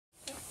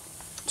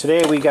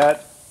Today we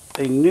got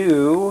a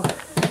new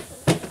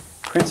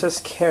Princess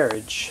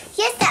Carriage.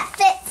 Yes, that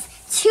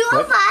fits two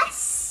of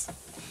us.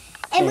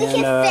 And we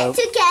can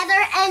fit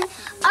together, and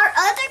our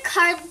other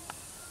car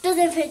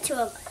doesn't fit two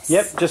of us.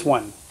 Yep, just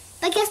one.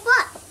 But guess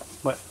what?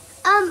 What?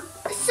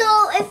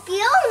 So if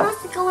Fiona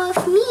wants to go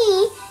with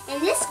me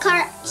in this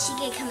car, she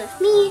can come with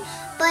me.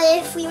 But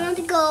if we want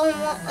to go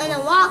on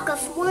a walk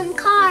of one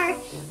car,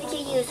 we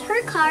can use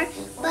her car.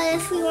 But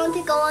if we want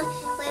to go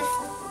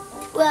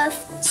with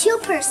two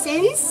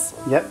persons,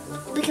 yep,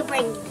 we can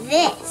bring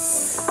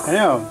this. I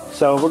know.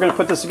 So we're gonna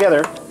put this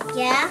together.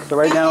 Yeah. So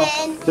right now,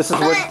 this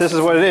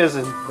is what it is,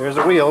 and there's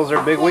the wheels.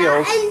 They're big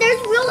wheels. And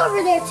there's wheels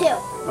over there too.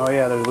 Oh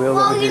yeah, there's wheels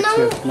over here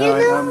too.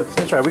 No,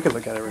 that's right. We could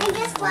look at it right now. And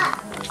guess what?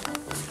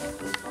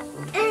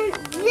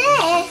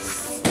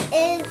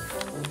 And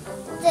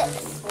this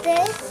is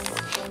this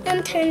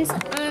and turns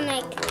on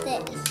like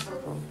this.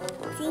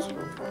 See?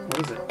 What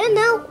is it? And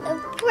now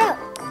it broke.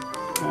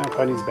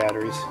 Probably needs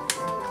batteries.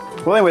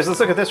 Well, anyways, let's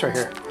look at this right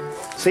here.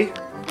 See?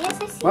 Yes,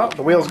 I see. Well,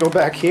 the wheels go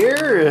back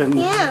here, and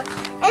yeah.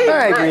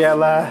 Hi,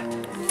 Briella.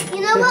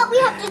 You know what? We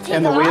have to take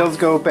and the wheels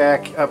go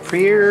back up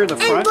here, the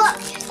front.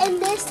 And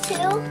this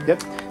too.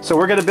 Yep. So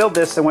we're gonna build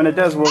this, and when it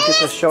does, we'll get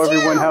to show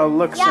everyone how it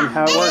looks and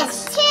how it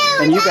works.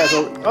 And you guys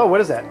will. Oh,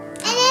 what is that? And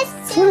it's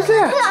too. What is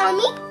that? Put on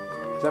me.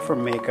 Is that for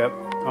makeup?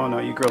 Oh no,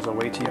 you girls are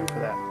way too young for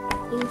that.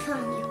 You can put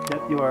on you.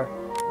 Yep, you are.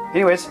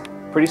 Anyways,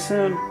 pretty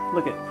soon.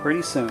 Look it.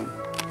 Pretty soon,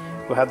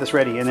 we'll have this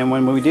ready, and then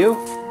when we do,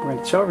 we're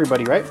gonna show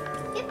everybody, right?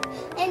 Yep.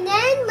 And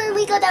then when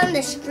we go down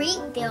the street,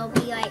 they'll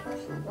be like,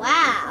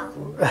 "Wow."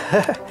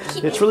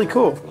 It's really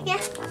cool. Yeah.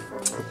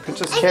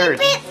 Princess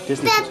Carriage.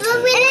 Disney.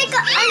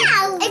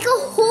 It can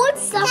hold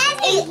stuff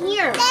in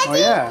here. Oh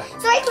yeah.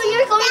 So like when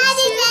you're going to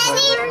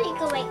you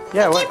go like.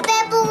 Yeah. What?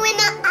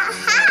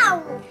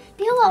 How?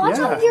 Bella, watch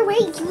out of your way.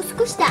 You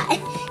squish that.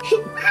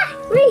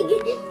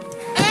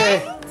 Okay.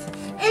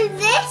 And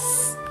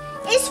this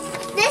is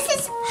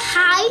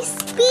high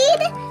speed.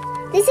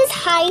 This is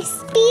high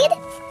speed.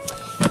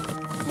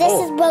 This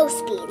is low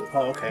speed.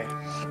 Oh, okay.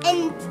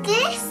 And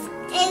this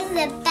is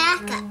the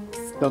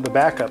backups. No, the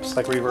backups,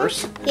 like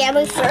reverse. Yeah,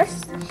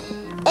 reverse.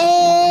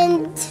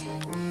 And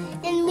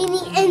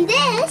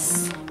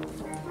this.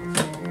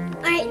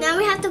 All right, now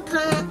we have to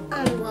put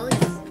on low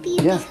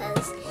speed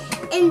because.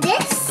 And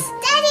this.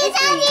 Daddy.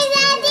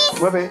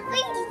 What, babe? Look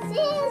at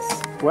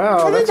this.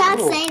 Wow, what that's does that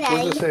cool. say,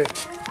 Daddy? What does it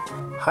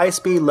say? High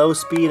speed, low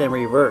speed, and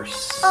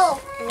reverse. Oh.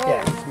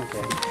 Yeah.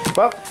 Okay.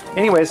 Well,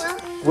 anyways,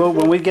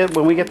 when we get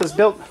this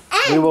built,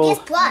 we will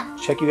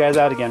check you guys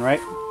out again, right?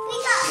 We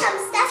got some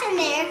stuff in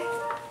there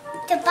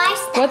to buy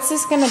stuff. What's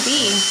this gonna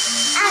be?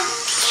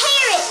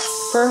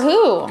 Carrots. For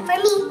who? For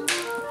me.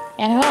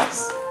 And who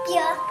else?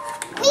 Yeah.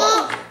 Me.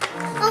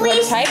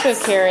 What type of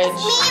carriage?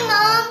 Me,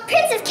 Mom.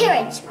 Princess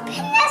Carriage.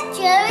 Princess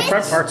Carriage. The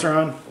front parts are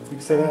on. You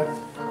can say that.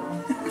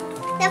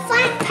 The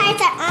front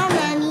parts are on,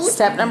 Mommy.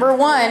 Step number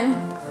 1.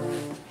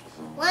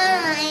 1.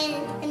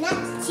 And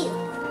that's 2.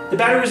 The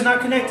battery was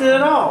not connected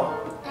at all.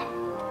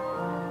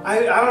 I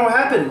don't know what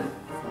happened.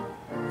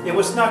 It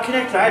was not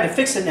connected. I had to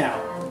fix it now.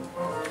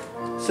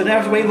 So now I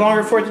have to wait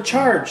longer for it to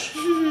charge.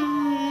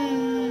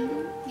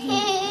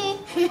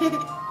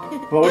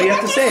 Well, what do you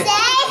have to say?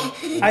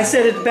 I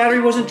said that the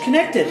battery wasn't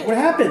connected. What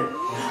happened?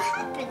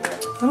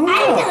 I don't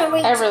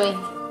know. Everly.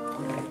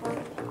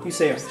 You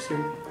say it.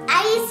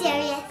 Are you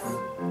serious?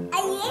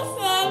 Are you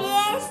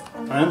serious?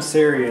 I'm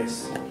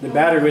serious. The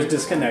battery was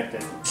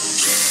disconnected.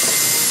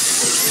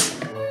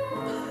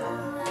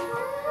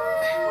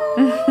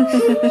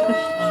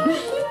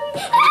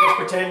 What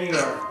pretend you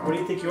are? What do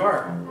you think you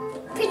are?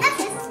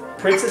 Princess.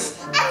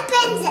 Princess? I'm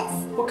Princess.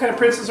 What kind of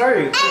princess are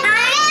you? I'm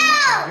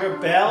Ariel. You're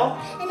Belle?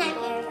 And I'm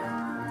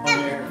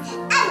Ariel.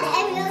 I'm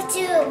Ariel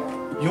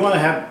too. You want to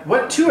have,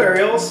 what, 2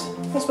 Ariels?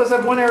 We're supposed to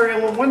have 1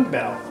 Ariel and 1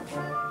 Belle.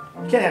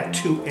 You can't have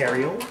 2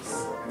 Ariels.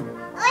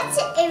 What's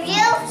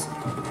Ariel?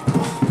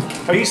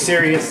 Are you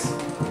serious?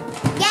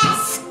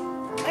 Yes.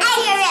 We're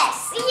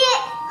serious.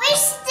 We're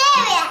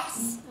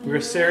serious.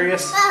 You're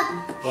serious?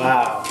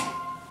 Wow.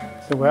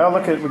 So, well,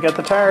 look at, we got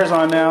the tires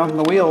on now, and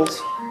the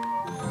wheels.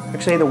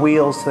 Actually, the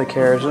wheels to the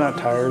carriage, they're not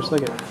tires.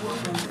 Look at it.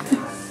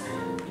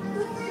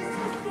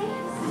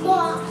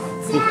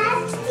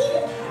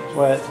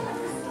 What?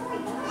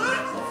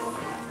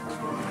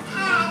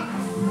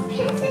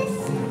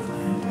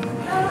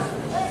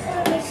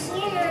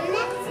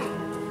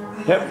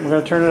 Yep, we're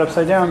going to turn it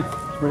upside down.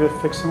 We're going to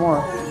fix some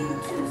more.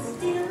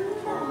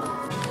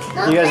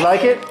 You guys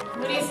like it?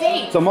 What do you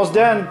think? It's almost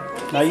done.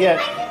 Not yet.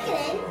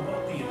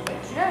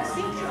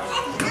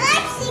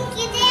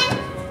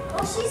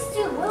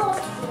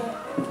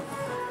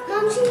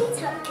 Mom, she needs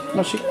help.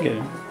 No, she can get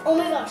in. Oh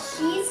my gosh,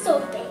 she's so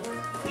big.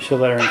 She'll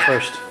let her in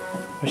first.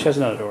 Oh, she has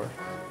another door.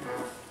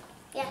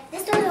 Yeah,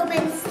 this door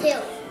opens too.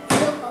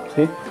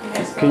 See? You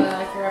guys feel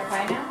like you're up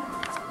high now?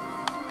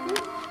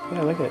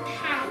 Yeah, look at it.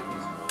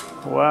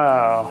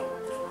 Wow.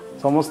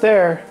 It's almost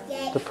there.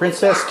 The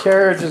princess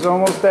carriage is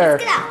almost there.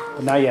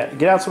 But not yet.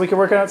 Get out so we can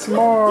work on it some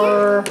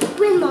more.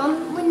 When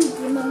Mom and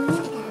Daddy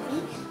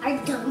are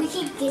done, we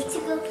can get to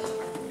go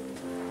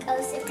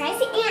a surprise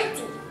to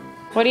Auntie.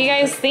 What do you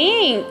guys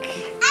think?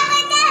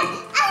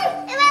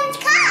 I went to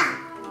car.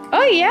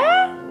 Oh,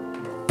 yeah?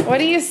 What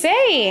do you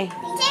say?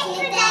 Thank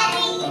you,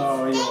 Daddy.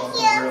 Oh, you're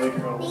welcome, really,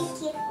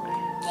 girls. Thank you.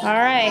 All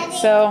right,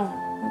 so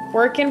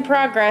work in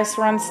progress.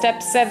 We're on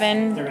step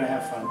 7 They're gonna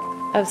have fun.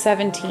 of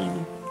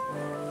 17.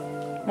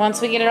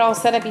 Once we get it all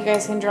set up, you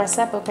guys can dress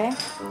up, okay?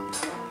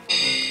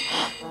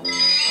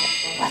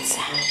 What's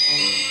that?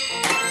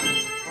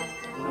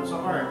 Not so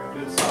hard.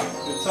 Good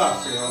soft. Good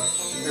soft, sweetheart.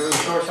 There was a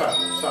short soft.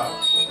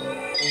 Soft.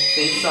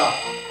 Stay soft.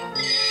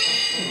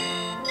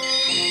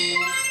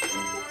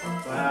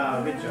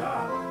 Wow, good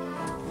job.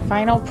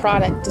 Final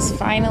product is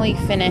finally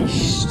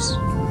finished.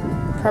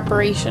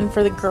 Preparation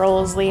for the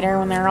girls later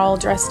when they're all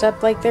dressed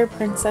up like they're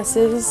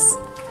princesses.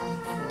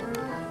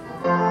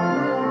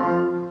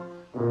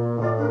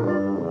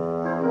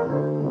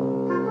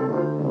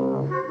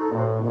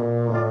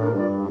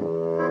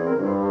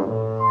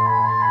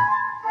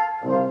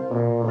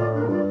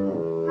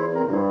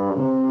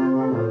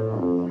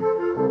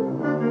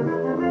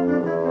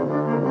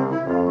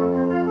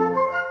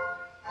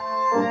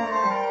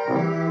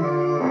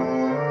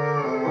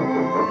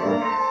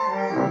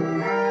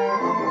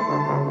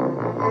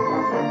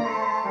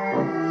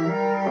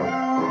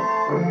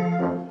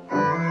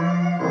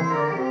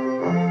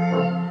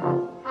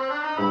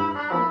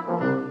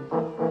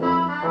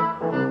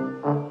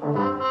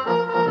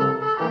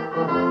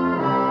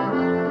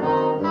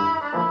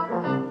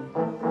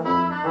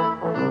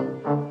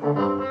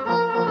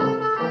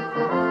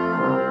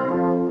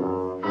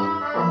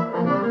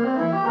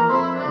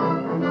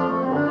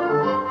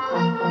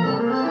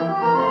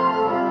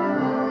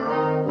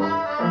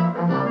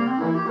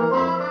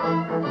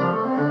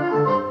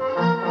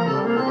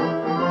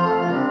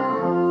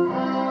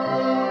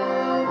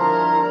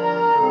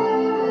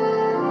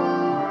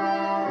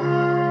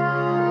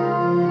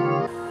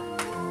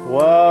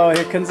 Whoa,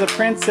 here comes the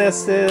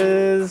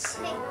princesses.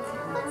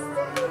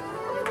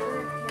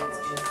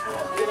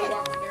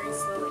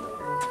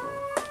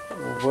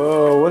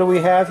 Whoa, what do we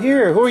have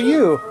here? Who are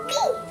you? Me.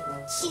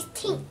 She's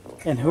pink.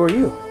 And who are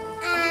you?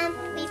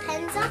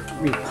 Rapunzel.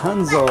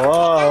 Rapunzel.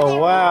 Oh,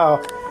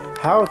 wow.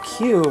 How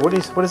cute. What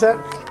is that?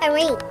 A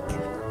ring.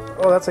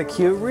 Oh, that's a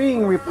cute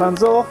ring,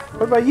 Rapunzel.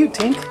 What about you,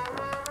 Tink?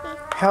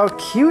 How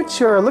cute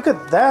you are. Look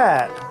at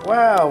that.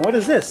 Wow, what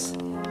is this?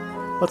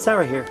 What's that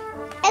right here?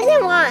 It's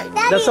a wand.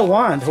 Daddy, That's a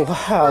wand. Wow. the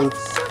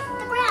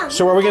ground.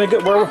 So where are we gonna go?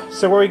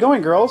 So where are we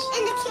going, girls?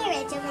 And the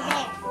carriage over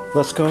there.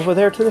 Let's go over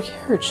there to the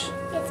carriage.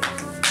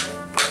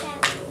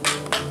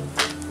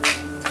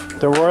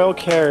 The royal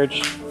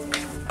carriage.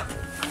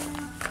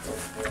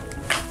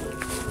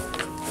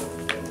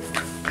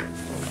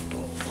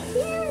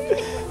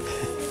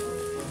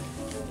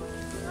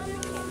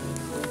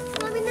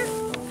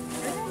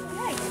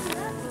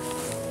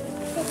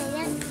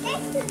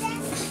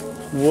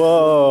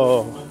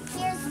 Whoa.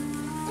 This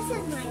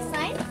is my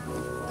side.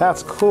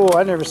 That's cool.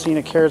 I've never seen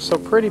a carriage so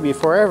pretty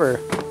before ever.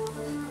 This is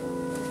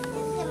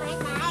my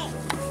side.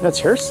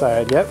 That's your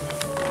side, yep.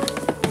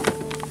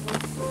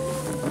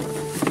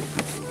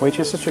 Wait till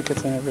your sister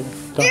gets in everything.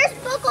 Don't. There's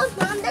buckles,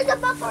 Mom. There's a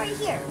buckle right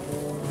here.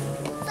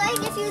 So I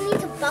guess you need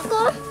to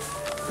buckle.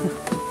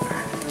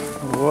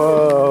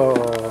 Whoa.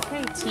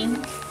 Hey,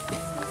 Tink.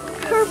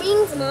 Her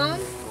wings, Mom.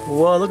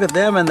 Whoa, look at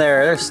them in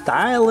there. They're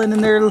styling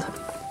in their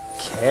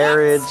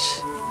carriage.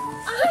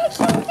 I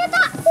can't get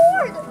that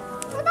cord.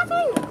 Where's that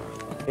thing?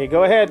 Okay,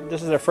 go ahead.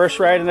 This is their first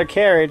ride in their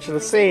carriage.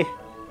 Let's see.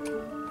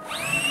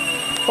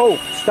 Oh,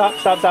 stop.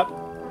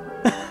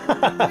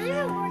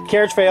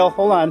 Carriage fail.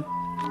 Hold on.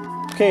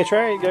 Okay,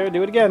 try it. Go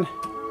do it again.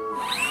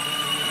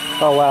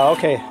 Oh, wow.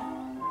 Okay.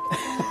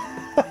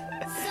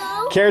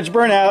 So? Carriage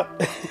burnout.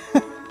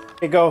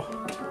 Okay, go.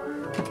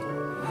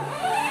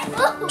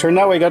 Oh. Turn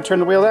that way. Got to turn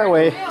the wheel that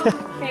way.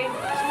 Okay.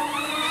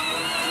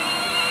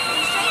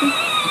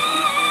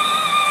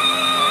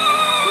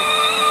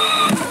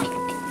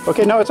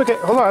 Okay, no, it's okay.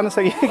 Hold on a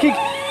second.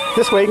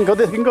 This way. You can go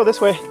this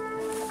way.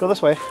 Go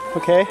this way.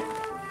 Okay.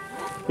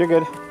 You're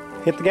good.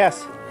 Hit the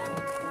gas.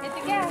 Hit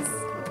the gas.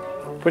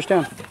 Push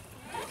down.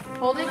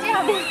 Hold it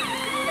down.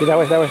 Okay, that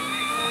way. That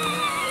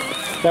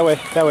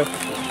way.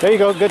 There you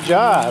go. Good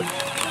job.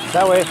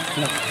 That way.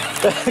 No.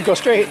 Go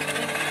straight.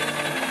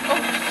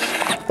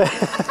 It's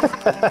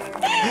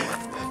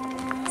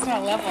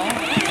not level.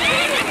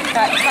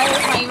 That tire's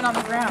not even on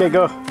the ground. Okay,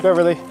 go,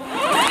 Beverly.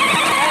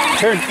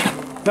 Turn.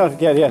 No,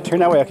 yeah, turn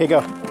that way. Okay,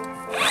 go.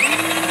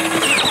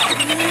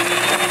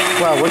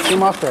 Wow, what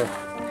came off there?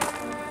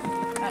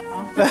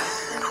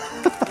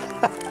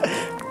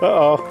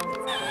 Uh-oh.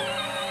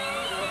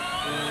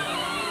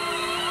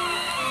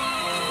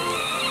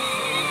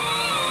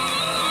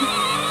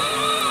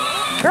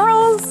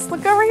 Girls,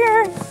 look over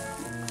here.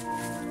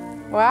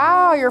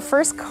 Wow, your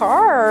first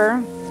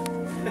car.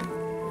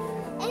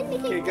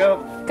 Okay, go.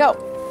 Go.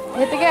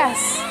 Hit the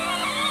gas.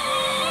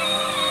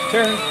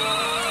 Turn.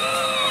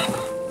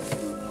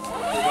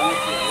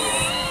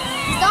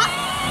 Stop.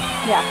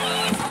 Yeah.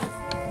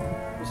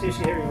 Let's see if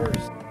she hit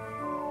reverse.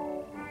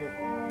 Okay.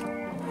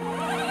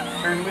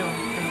 Turn the wheel.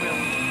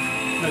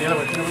 No, the other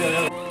way. Turn the wheel the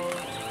other way.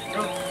 Go.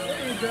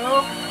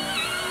 go.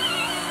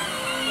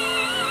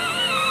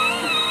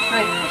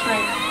 Straight.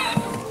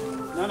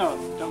 No,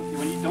 don't. You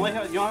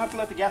don't have to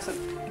let the gas up.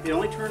 It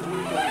only turns when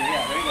you go.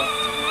 Yeah, there you go.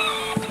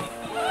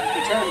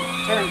 Okay,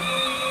 turn.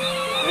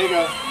 There you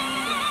go.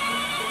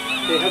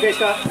 Okay,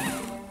 stop.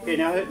 Okay,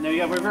 now you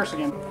got to reverse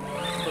again.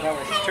 Go that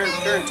way. Turn.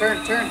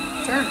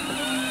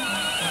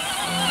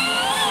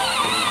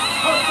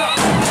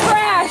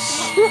 Crash!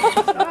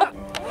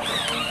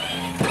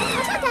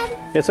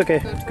 It's okay.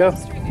 Go.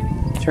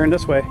 Turn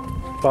this way.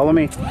 Follow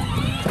me. Go towards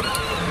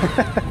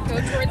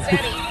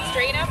Daddy.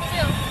 Straight up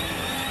hill.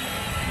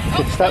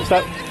 Okay,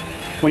 stop.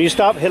 When you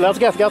stop, hit let's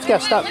gas.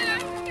 Stop.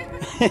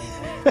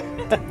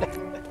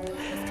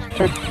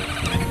 Turn.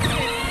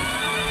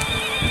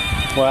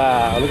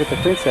 Wow, look at the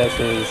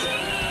princesses.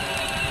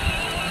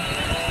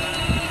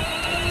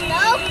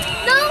 No.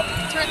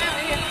 Turn that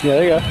way here. Yeah,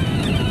 there you go.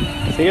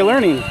 So you're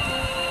learning.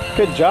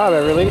 Good job,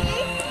 Everly.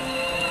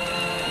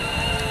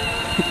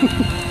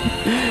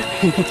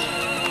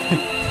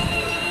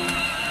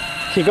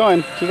 Keep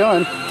going.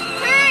 Turn.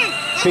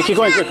 Okay, keep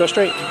going. Go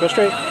straight.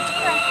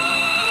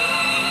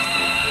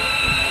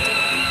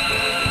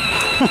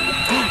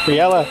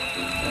 Briella.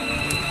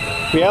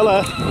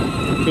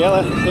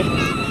 Hey.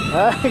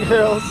 Hi,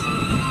 girls.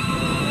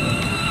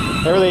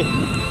 Everly,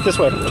 this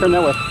way. Turn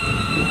that way.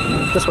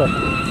 This way.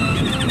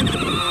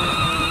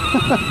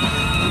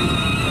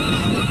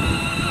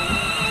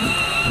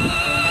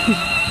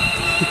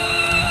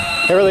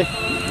 Everly,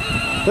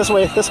 this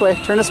way.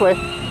 Turn this way.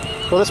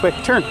 Go this way.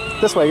 Turn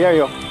this way. There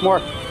you go. More.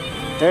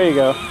 There you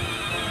go.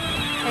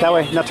 That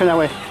way. Now turn that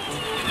way.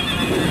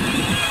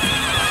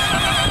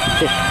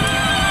 Okay.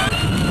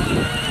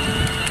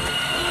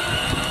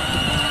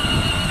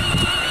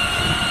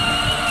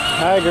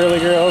 Hi, girly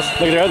girls.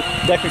 Look at her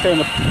decorator in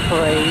the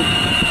parade.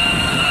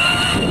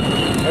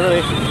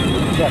 Everly,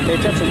 yeah, pay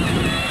attention.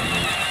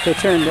 Okay,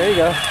 turn. There you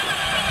go.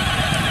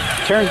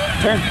 Turn.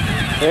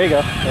 There you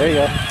go.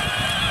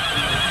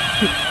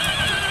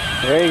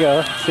 There you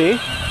go. See?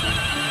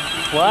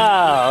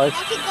 Wow. I'll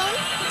keep going.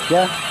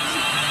 Yeah.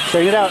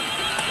 Straighten it out.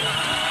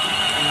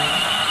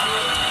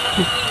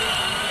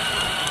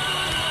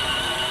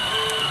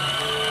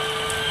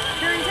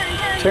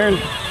 Turn.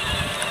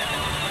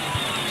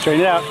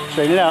 Straighten it out.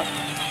 Keep turning.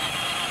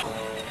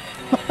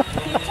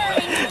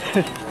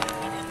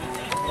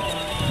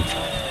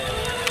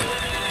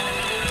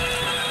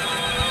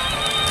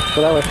 Go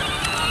that way.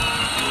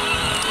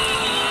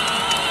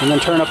 And then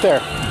turn up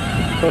there.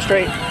 Go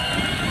straight.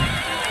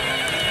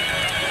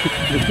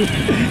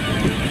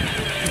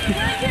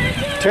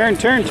 Turn.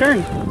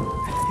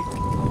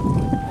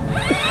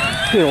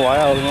 You're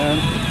wild, man.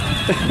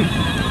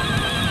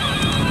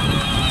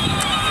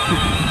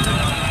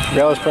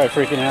 Briella's probably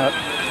freaking out.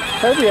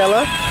 Hi,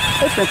 Briella.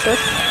 Hi, princess.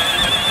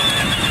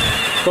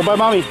 Go by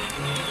mommy.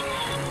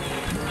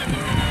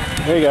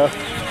 There you go.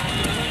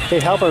 Hey,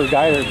 help her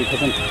guide her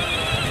because I'm...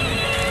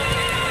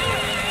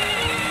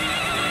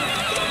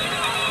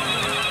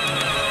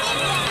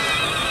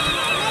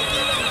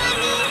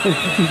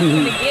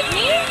 Gonna give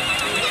me?